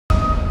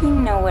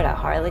what a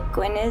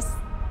harlequin is?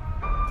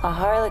 A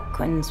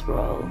harlequin's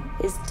role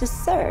is to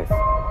serve.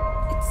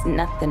 It's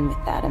nothing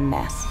without a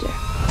master.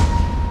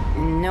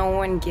 No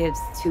one gives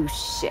two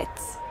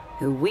shits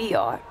who we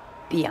are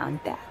beyond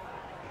that.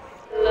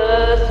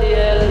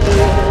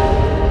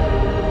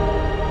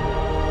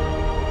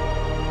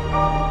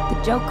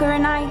 The Joker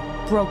and I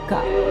broke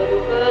up.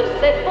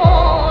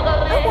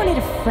 I wanted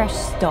a fresh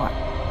start.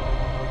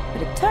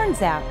 But it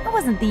turns out I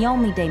wasn't the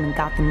only dame in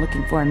Gotham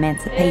looking for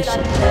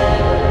emancipation.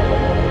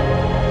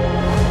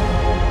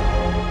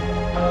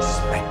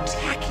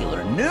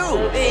 Spectacular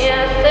news!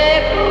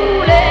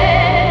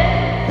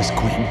 Miss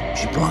Quinn,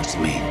 she belongs to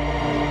me.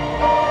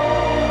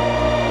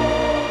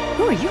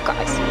 Who are you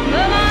guys?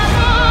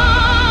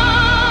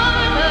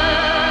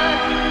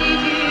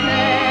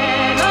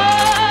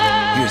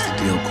 Here's the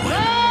deal,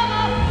 Quinn.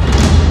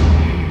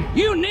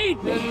 You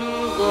need me!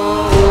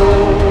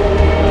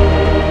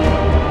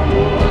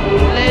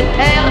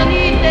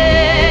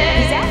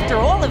 He's after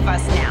all of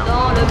us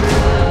now.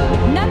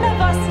 None of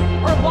us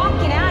are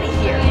walking out of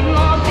here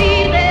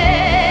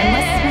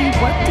unless we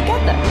work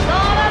together.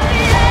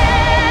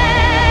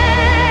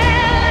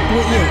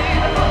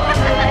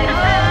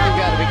 You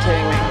gotta be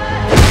kidding me.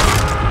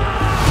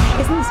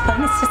 Isn't this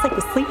fun? It's just like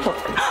a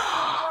sleepover.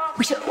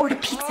 We should order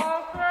pizza.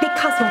 Big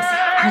Cosmos.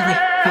 Harley,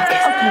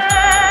 focus.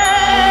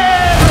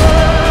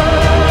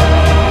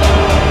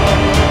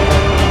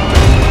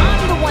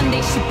 I'm the one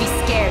they should be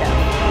scared of.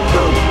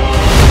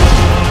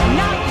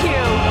 Not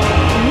you.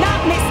 Not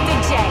Mr.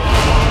 J.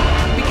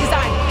 Because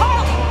I'm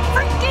Harley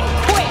freaking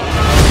Quinn.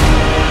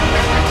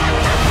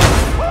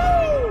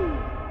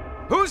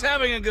 Who's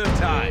having a good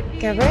time?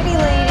 Get ready,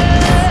 ladies.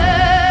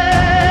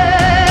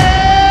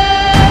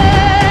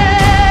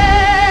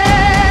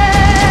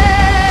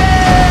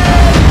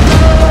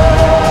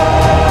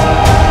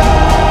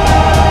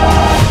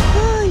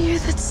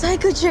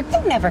 Psycho chick.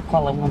 Don't never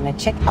call a woman a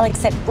chick. I'll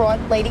accept broad,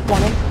 lady,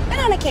 woman, and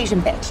on occasion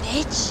bitch.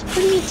 Bitch? What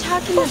are you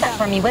talking Hold about? that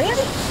for me, will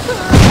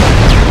you?